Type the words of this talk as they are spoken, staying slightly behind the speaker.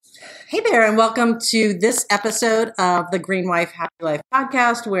Hey there, and welcome to this episode of the Green Wife Happy Life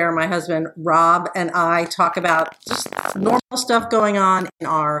podcast, where my husband Rob and I talk about just normal stuff going on in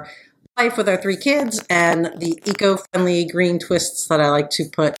our life with our three kids and the eco-friendly green twists that I like to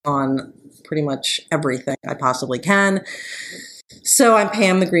put on pretty much everything I possibly can. So I'm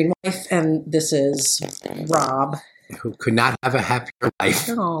Pam, the Green Wife, and this is Rob. Who could not have a happier life.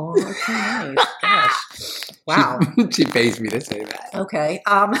 Oh, okay, nice. Gosh. Wow. She pays me to say that. Okay.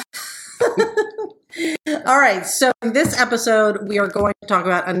 All right. So in this episode, we are going to talk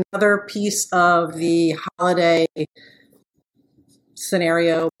about another piece of the holiday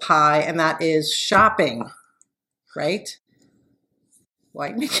scenario pie, and that is shopping. Right? Why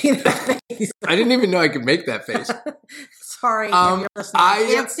are you making that face? I didn't even know I could make that face. Sorry, if you're listening. I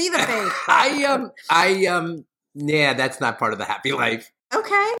can't see the face. Yeah, that's not part of the happy life.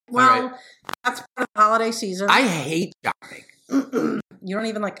 Okay. Well, that's part of the holiday season. I hate shopping. You don't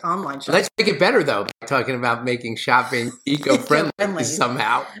even like online shopping. Let's make it better, though, by talking about making shopping eco-friendly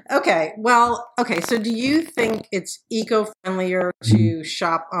somehow. Okay. Well, so do you think it's eco-friendlier to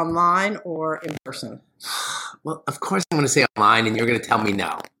shop online or in person? Well, of course I'm going to say online, and you're going to tell me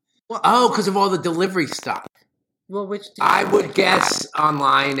no. Well, because of all the delivery stuff. Well, I would guess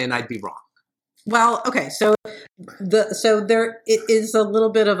online, and I'd be wrong. Well, okay, so there it is a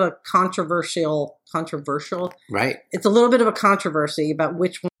little bit of a controversial, right? It's a little bit of a controversy about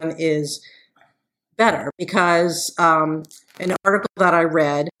which one is better because an article that I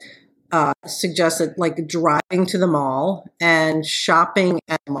read suggested like driving to the mall and shopping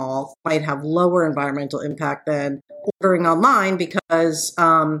at the mall might have lower environmental impact than ordering online because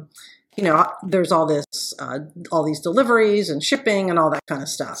there's all these deliveries and shipping and all that kind of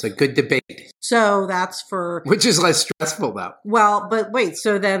stuff. It's a good debate. So that's for... Which is less stressful, though. Well, but wait.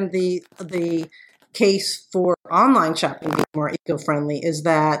 So then the case for online shopping being more eco-friendly is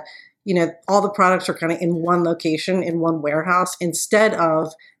that, all the products are kind of in one location, in one warehouse, instead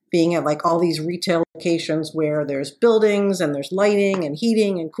of being at like all these retail locations where there's buildings and there's lighting and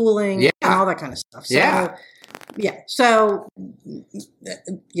heating and cooling and all that kind of stuff. So, yeah. So,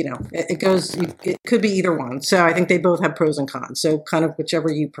 it could be either one. So I think they both have pros and cons. So kind of whichever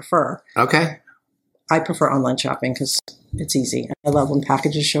you prefer. Okay. I prefer online shopping because it's easy. I love when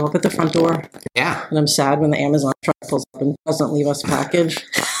packages show up at the front door. Yeah. And I'm sad when the Amazon truck pulls up and doesn't leave us a package.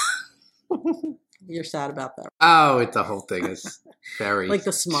 You're sad about that. Oh, the whole thing is very like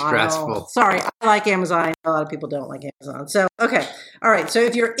the smile. Stressful. Sorry, I like Amazon. I know a lot of people don't like Amazon. So, okay. All right. So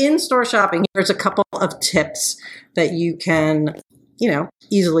if you're in-store shopping, here's a couple of tips that you can,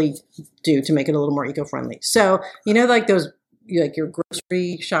 easily do to make it a little more eco-friendly. So, like those, like your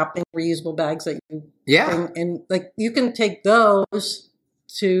grocery shopping reusable bags that you bring, and like you can take those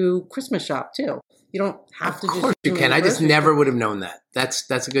to Christmas shop too. You don't have to just... Of course you can. I just never would have known that. That's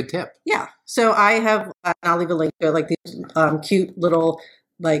a good tip. Yeah. So I have, and I'll leave a link to it, like these cute little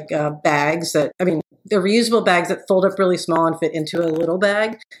bags that, they're reusable bags that fold up really small and fit into a little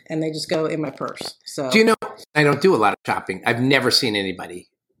bag, and they just go in my purse. So, do you know, I don't do a lot of shopping. I've never seen anybody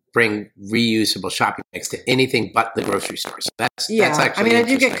bring reusable shopping bags to anything but the grocery store. So that's actually I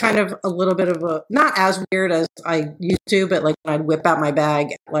do get kind of a little bit of a, not as weird as I used to, but like when I'd whip out my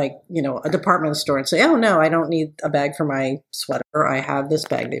bag, like, a department store and say, oh no, I don't need a bag for my sweater. I have this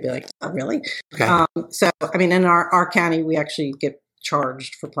bag. They'd be like, oh, really? Okay. In our county, we actually get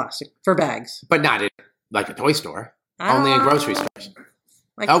charged for bags. But not in like a toy store, only in grocery stores.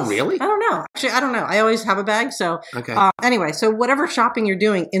 Really? I don't know. Actually, I don't know. I always have a bag. So okay. Anyway, so whatever shopping you're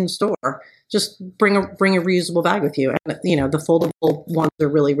doing in store, just bring a reusable bag with you. And the foldable ones are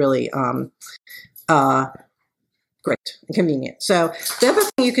really, really great and convenient. So the other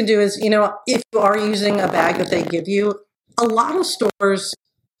thing you can do is, if you are using a bag that they give you, a lot of stores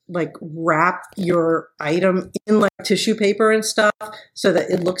like wrap your item in like tissue paper and stuff so that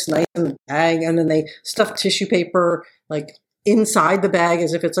it looks nice in the bag, and then they stuff tissue paper like inside the bag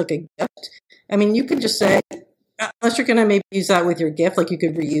as if it's like a gift. You could just say, unless you're going to maybe use that with your gift, like you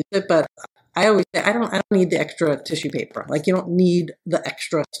could reuse it. But I always say, I don't need the extra tissue paper. Like you don't need the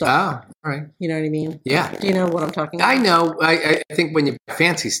extra stuff. Oh, all right. You know what I mean? Yeah. Do you know what I'm talking about? I know. I think when you buy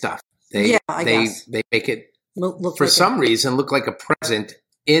fancy stuff, they make it for some reason look like a present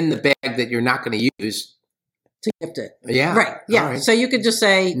in the bag that you're not going to use. To gift it. Yeah. Right. Yeah. Right. So you could just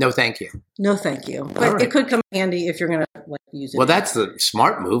say, no, thank you. No, thank you. But it could come handy if you're going to use it. Well, that's the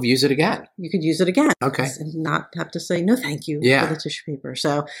smart move. Use it again. You could use it again. Okay. And not have to say, no, thank you for the tissue paper.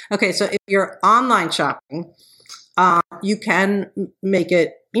 So, okay. So if you're online shopping, you can make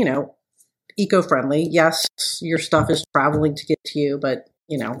it, eco-friendly. Yes, your stuff is traveling to get to you, but,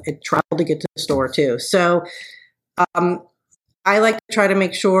 it traveled to get to the store too. So, I like to try to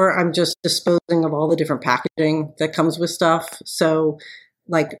make sure I'm just disposing of all the different packaging that comes with stuff. So,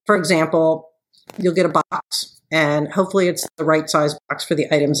 like, for example, you'll get a box and hopefully it's the right size box for the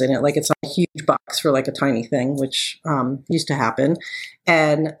items in it. Like, it's not a huge box for like a tiny thing, which used to happen.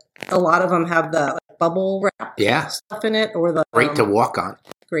 And a lot of them have the bubble wrap stuff in it, or the great to walk on.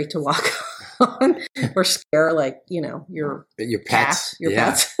 Great to walk on or scare, like, your pets. Your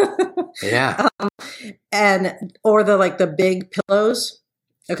pets. Yeah. And or the big pillows.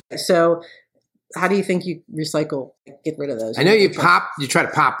 Okay, so how do you think you get rid of those? I know you try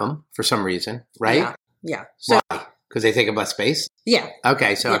to pop them for some reason, right? Yeah. So, why? Because they take up less space? Yeah.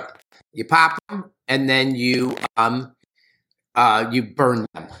 Okay, so you pop them and then you burn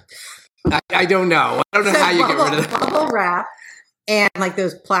them. I don't know. I don't know how you get rid of them. Bubble wrap and like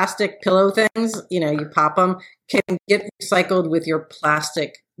those plastic pillow things, you pop them, can get recycled with your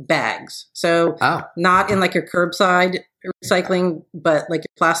plastic bags. So not in like your curbside recycling, but like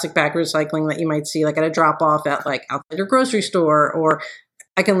your plastic bag recycling that you might see like at a drop off at like outside your grocery store, or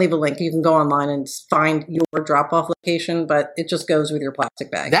I can leave a link. You can go online and find your drop off location, but it just goes with your plastic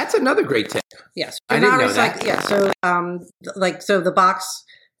bag. That's another great tip. Yes. I didn't know that. Yeah. So the box,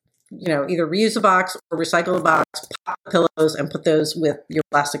 either reuse the box or recycle the box, pop the pillows and put those with your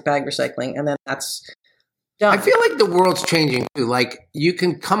plastic bag recycling. And then that's done. I feel like the world's changing too. Like, you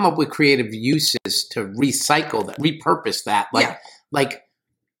can come up with creative uses to recycle that, repurpose that. Like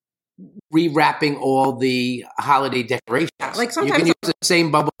rewrapping all the holiday decorations. Yeah, like sometimes you can use the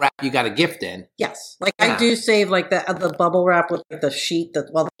same bubble wrap you got a gift in. Yes. Like I do save like the bubble wrap with the sheet,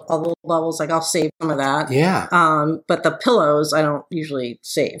 all the little bubbles, like I'll save some of that. Yeah. But the pillows I don't usually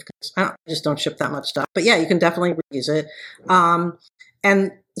save because I just don't ship that much stuff. But yeah, you can definitely reuse it.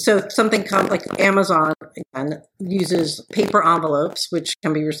 And so something like Amazon again uses paper envelopes, which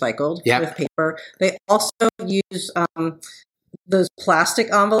can be recycled with paper. They also use those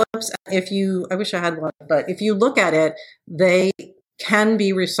plastic envelopes. I wish I had one, but if you look at it, they can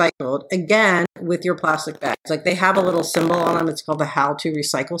be recycled again with your plastic bags. Like they have a little symbol on them. It's called the How to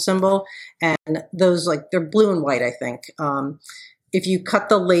Recycle symbol. And those they're blue and white, I think. If you cut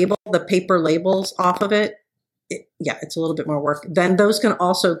the paper labels off of it, it's a little bit more work. Then those can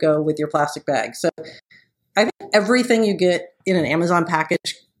also go with your plastic bag. So I think everything you get in an Amazon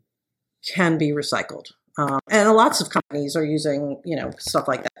package can be recycled. And lots of companies are using, stuff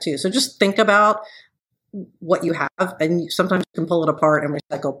like that too. So just think about what you have, and sometimes you can pull it apart and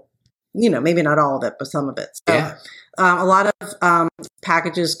recycle, maybe not all of it, but some of it. So a lot of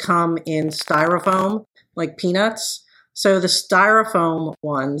packages come in styrofoam, like peanuts. So the styrofoam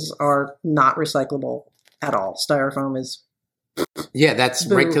ones are not recyclable at all. Styrofoam is that's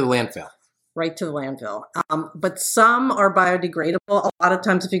right to the landfill. Right to the landfill. But some are biodegradable. A lot of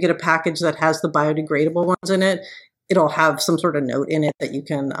times if you get a package that has the biodegradable ones in it, it'll have some sort of note in it that you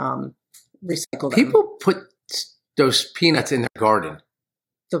can recycle them. People put those peanuts in their garden.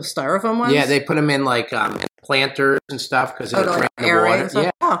 The styrofoam ones? Yeah, they put them in like planters and stuff because it'll drain the water.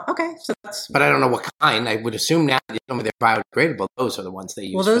 Yeah. Oh, okay. So but I don't know what kind. I would assume now that some of they're biodegradable. Those are the ones they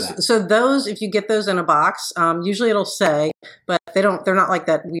use. Well, those. For that. So those, if you get those in a box, usually it'll say, but they're not like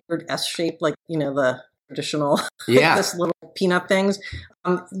that weird S shape, like the traditional, this little peanut things.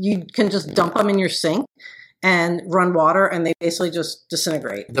 You can just dump them in your sink and run water, and they basically just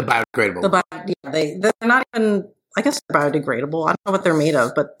disintegrate. The biodegradable. They're not even. I guess they're biodegradable. I don't know what they're made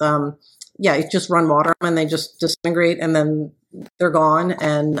of, but you just run water and they just disintegrate and then they're gone,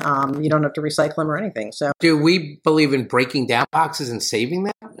 and you don't have to recycle them or anything. So, do we believe in breaking down boxes and saving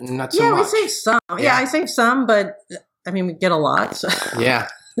them? Not so much. We save some. Yeah, I save some, but I mean, we get a lot. So. Yeah.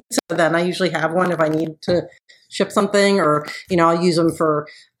 So then I usually have one if I need to ship something, or I'll use them for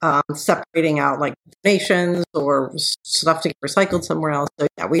separating out like donations or stuff to get recycled somewhere else. So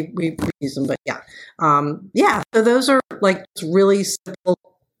we use them, but so those are like really simple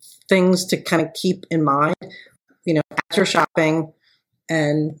things to kind of keep in mind, as you're shopping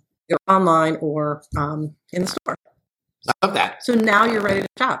and you're online or in the store. I love that. So now you're ready to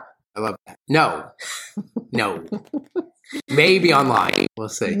shop. I love that. No. Maybe online. We'll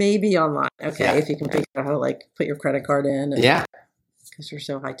see. Maybe online. Okay. If you can figure out how to put your credit card in. Because you're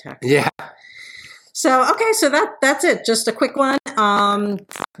so high tech. Yeah. So, okay. So that's it. Just a quick one. And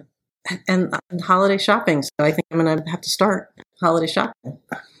holiday shopping. So I think I'm going to have to start holiday shopping.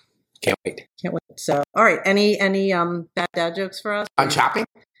 Can't wait. So, all right. Any bad dad jokes for us? On shopping?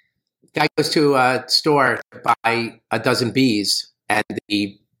 Guy goes to a store to buy a dozen bees, and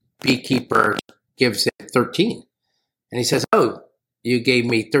the beekeeper gives it 13. And he says, "Oh, you gave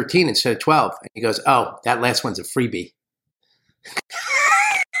me 13 instead of 12. And he goes, "Oh, that last one's a freebie."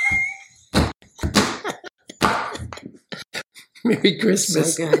 Merry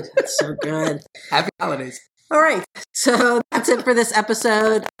Christmas. So good. It's so good. Happy holidays. All right. So that's it for this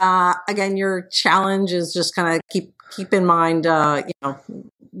episode. Again, your challenge is just kind of keep in mind,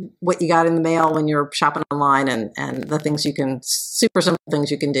 what you got in the mail when you're shopping online and the things super simple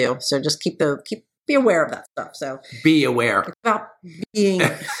things you can do. So just be aware of that stuff. So be aware. It's about being,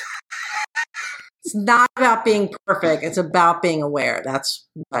 it's not about being perfect. It's about being aware. That's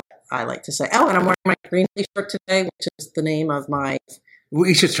what I like to say. Oh, and I'm wearing my green shirt today, which is the name of my.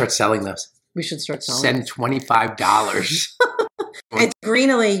 We should start selling those. We should start selling. Send $25. It's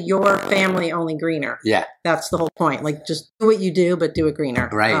greenly your family only greener. Yeah. That's the whole point. Like, just do what you do, but do it greener.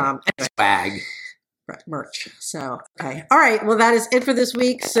 Right. Anyway. Swag. Right, merch. So, okay. All right. Well, that is it for this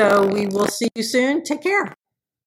week. So we will see you soon. Take care.